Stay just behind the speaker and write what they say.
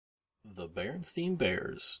The Berenstain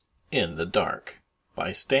Bears in the Dark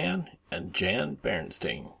by Stan and Jan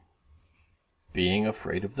Berenstain. Being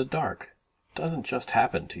afraid of the dark doesn't just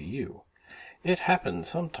happen to you. It happens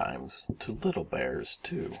sometimes to little bears,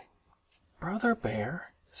 too. "Brother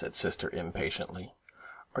Bear," said Sister impatiently,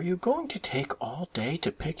 "are you going to take all day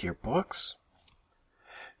to pick your books?"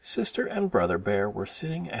 Sister and Brother Bear were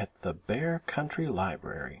sitting at the Bear Country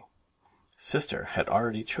Library. Sister had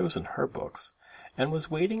already chosen her books and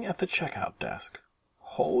was waiting at the checkout desk.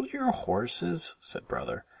 "Hold your horses," said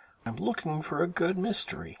Brother. "I'm looking for a good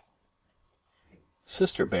mystery."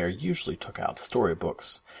 Sister Bear usually took out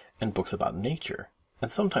storybooks and books about nature,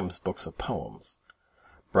 and sometimes books of poems.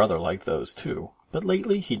 Brother liked those too, but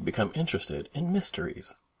lately he'd become interested in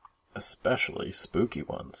mysteries, especially spooky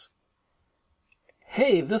ones.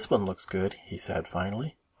 "Hey, this one looks good," he said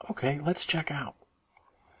finally. "Okay, let's check out."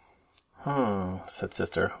 Said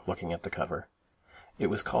Sister, looking at the cover. It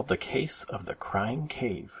was called The Case of the Crying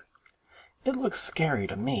Cave. "It looks scary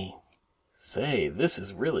to me." "Say, this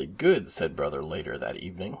is really good," said Brother later that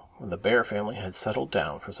evening, when the Bear family had settled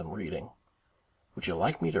down for some reading. "Would you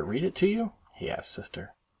like me to read it to you?" he asked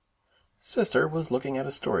Sister. Sister was looking at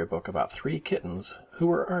a storybook about 3 kittens who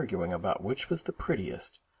were arguing about which was the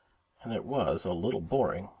prettiest, and it was a little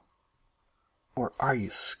boring. "Or are you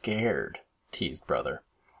scared?" teased Brother.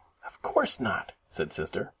 "Of course not," said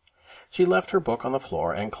Sister. She left her book on the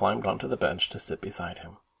floor and climbed onto the bench to sit beside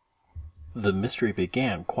him. The mystery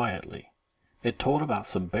began quietly. It told about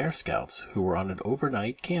some Bear Scouts who were on an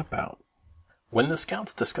overnight campout. When the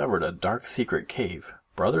Scouts discovered a dark secret cave,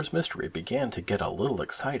 Brother's mystery began to get a little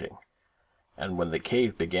exciting. And when the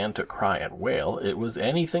cave began to cry and wail, it was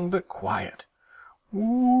anything but quiet.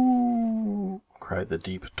 "Woo!" cried the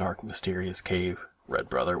deep, dark, mysterious cave, read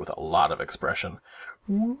Brother with a lot of expression.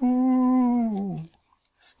 "Woo!"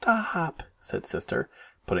 "Stop," said Sister,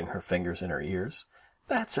 putting her fingers in her ears.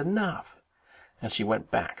 "That's enough." And she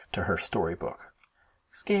went back to her storybook.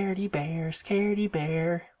 "Scaredy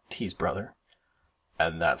bear," teased Brother.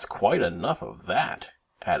 "And that's quite enough of that,"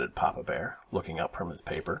 added Papa Bear, looking up from his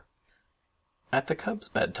paper. At the cubs'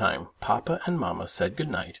 bedtime, Papa and Mama said good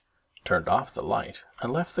night, turned off the light,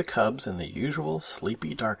 and left the cubs in the usual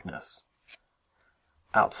sleepy darkness.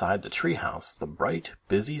 Outside the treehouse, the bright,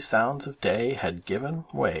 busy sounds of day had given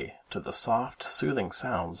way to the soft, soothing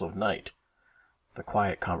sounds of night. The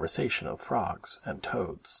quiet conversation of frogs and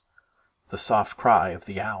toads, the soft cry of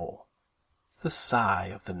the owl, the sigh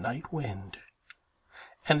of the night wind.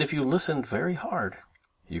 And if you listened very hard,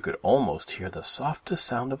 you could almost hear the softest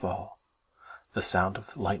sound of all, the sound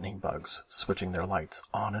of lightning bugs switching their lights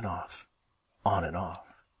on and off, on and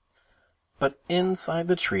off. But inside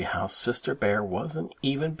the treehouse, Sister Bear wasn't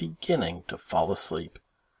even beginning to fall asleep.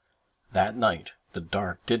 That night, the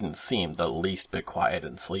dark didn't seem the least bit quiet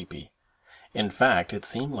and sleepy. In fact, it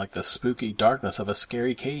seemed like the spooky darkness of a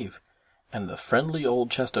scary cave, and the friendly old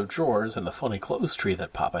chest of drawers and the funny clothes tree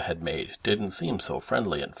that Papa had made didn't seem so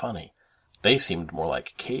friendly and funny. They seemed more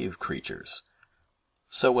like cave creatures.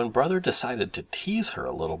 So when Brother decided to tease her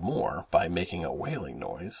a little more by making a wailing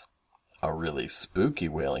noise, a really spooky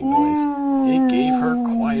wailing noise, it gave her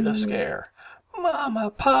quite a scare.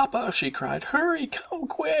 "Mama, Papa," she cried, "hurry, come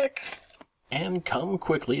quick!" And come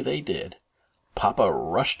quickly they did. Papa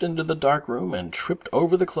rushed into the dark room and tripped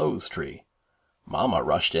over the clothes tree. Mama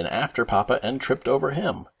rushed in after Papa and tripped over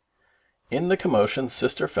him. In the commotion,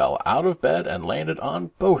 Sister fell out of bed and landed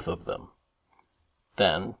on both of them.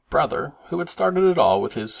 Then Brother, who had started it all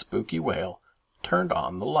with his spooky wail, turned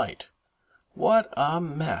on the light. What a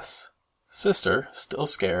mess! Sister, still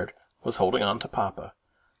scared, was holding on to Papa.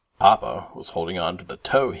 Papa was holding on to the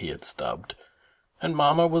toe he had stubbed, and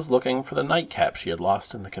Mama was looking for the nightcap she had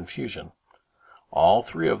lost in the confusion. All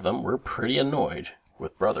 3 of them were pretty annoyed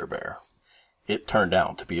with Brother Bear. It turned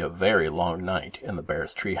out to be a very long night in the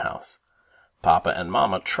Bear's treehouse. Papa and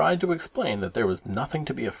Mama tried to explain that there was nothing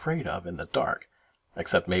to be afraid of in the dark,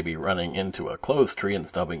 except maybe running into a clothes tree and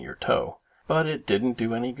stubbing your toe, but it didn't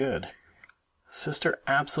do any good. Sister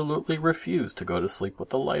absolutely refused to go to sleep with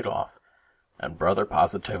the light off, and Brother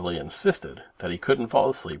positively insisted that he couldn't fall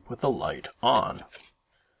asleep with the light on.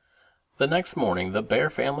 The next morning the Bear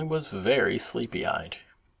family was very sleepy-eyed.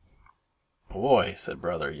 "Boy," said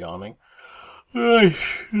Brother, yawning, I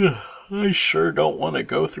sure don't want to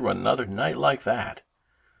go through another night like that."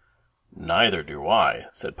 "Neither do I,"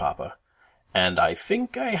 said Papa, "and I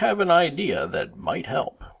think I have an idea that might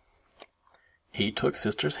help." He took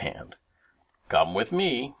Sister's hand. "Come with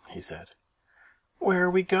me," he said. "Where are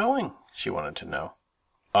we going?" she wanted to know.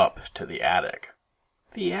 "Up to the attic."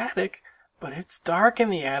 "The attic? But it's dark in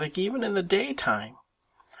the attic even in the daytime."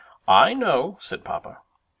 "I know," said Papa,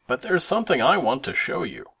 but there's something I want to show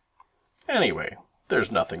you. Anyway,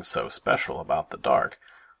 there's nothing so special about the dark.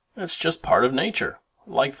 It's just part of nature,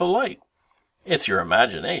 like the light. It's your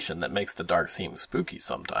imagination that makes the dark seem spooky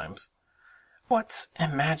sometimes." "What's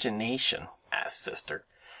imagination?" asked Sister.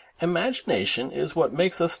 "Imagination is what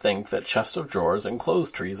makes us think that chest of drawers and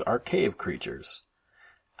clothes trees are cave creatures."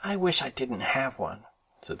 "I wish I didn't have one,"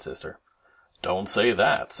 said Sister. "Don't say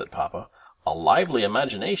that," said Papa. "A lively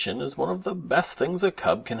imagination is one of the best things a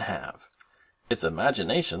cub can have. It's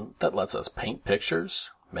imagination that lets us paint pictures,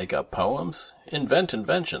 make up poems, invent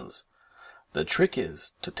inventions. The trick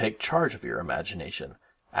is to take charge of your imagination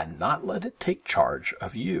and not let it take charge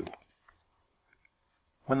of you."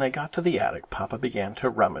 When they got to the attic, Papa began to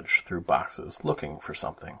rummage through boxes looking for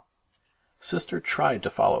something. Sister tried to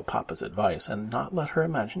follow Papa's advice and not let her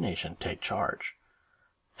imagination take charge.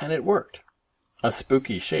 And it worked. A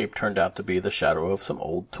spooky shape turned out to be the shadow of some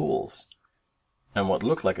old tools. And what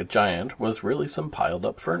looked like a giant was really some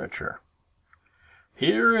piled-up furniture.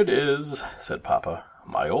 "Here it is," said Papa,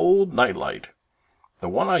 "my old nightlight. The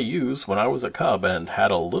one I used when I was a cub and had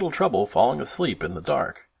a little trouble falling asleep in the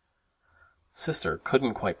dark." Sister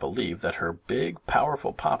couldn't quite believe that her big,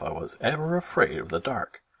 powerful Papa was ever afraid of the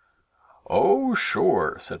dark. "Oh,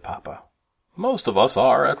 sure," said Papa. "Most of us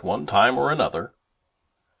are at one time or another."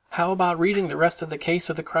 "How about reading the rest of the case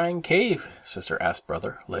of the Crying Cave?" Sister asked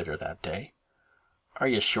Brother later that day. "Are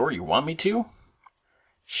you sure you want me to?"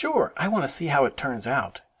 "Sure, I want to see how it turns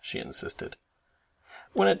out," she insisted.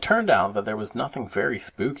 When it turned out that there was nothing very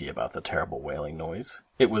spooky about the terrible wailing noise,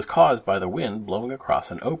 it was caused by the wind blowing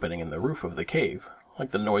across an opening in the roof of the cave,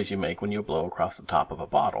 like the noise you make when you blow across the top of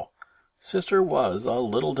a bottle, Sister was a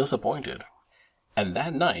little disappointed. And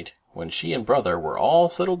that night, when she and Brother were all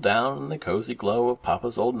settled down in the cozy glow of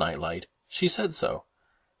Papa's old nightlight, she said so.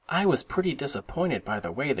 "I was pretty disappointed by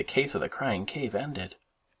the way the case of the Crying Cave ended."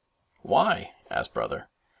 "Why?" asked Brother.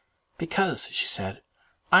 "Because," she said,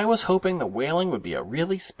 "I was hoping the wailing would be a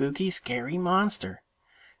really spooky, scary monster."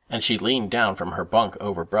 And she leaned down from her bunk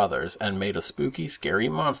over Brother's and made a spooky, scary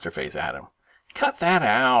monster face at him. "Cut that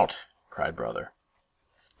out!" cried Brother.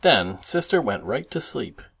 Then Sister went right to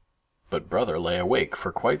sleep. But Brother lay awake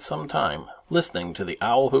for quite some time, listening to the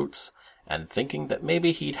owl hoots and thinking that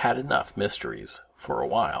maybe he'd had enough mysteries for a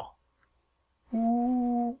while.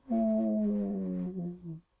 "Ooh, ooh.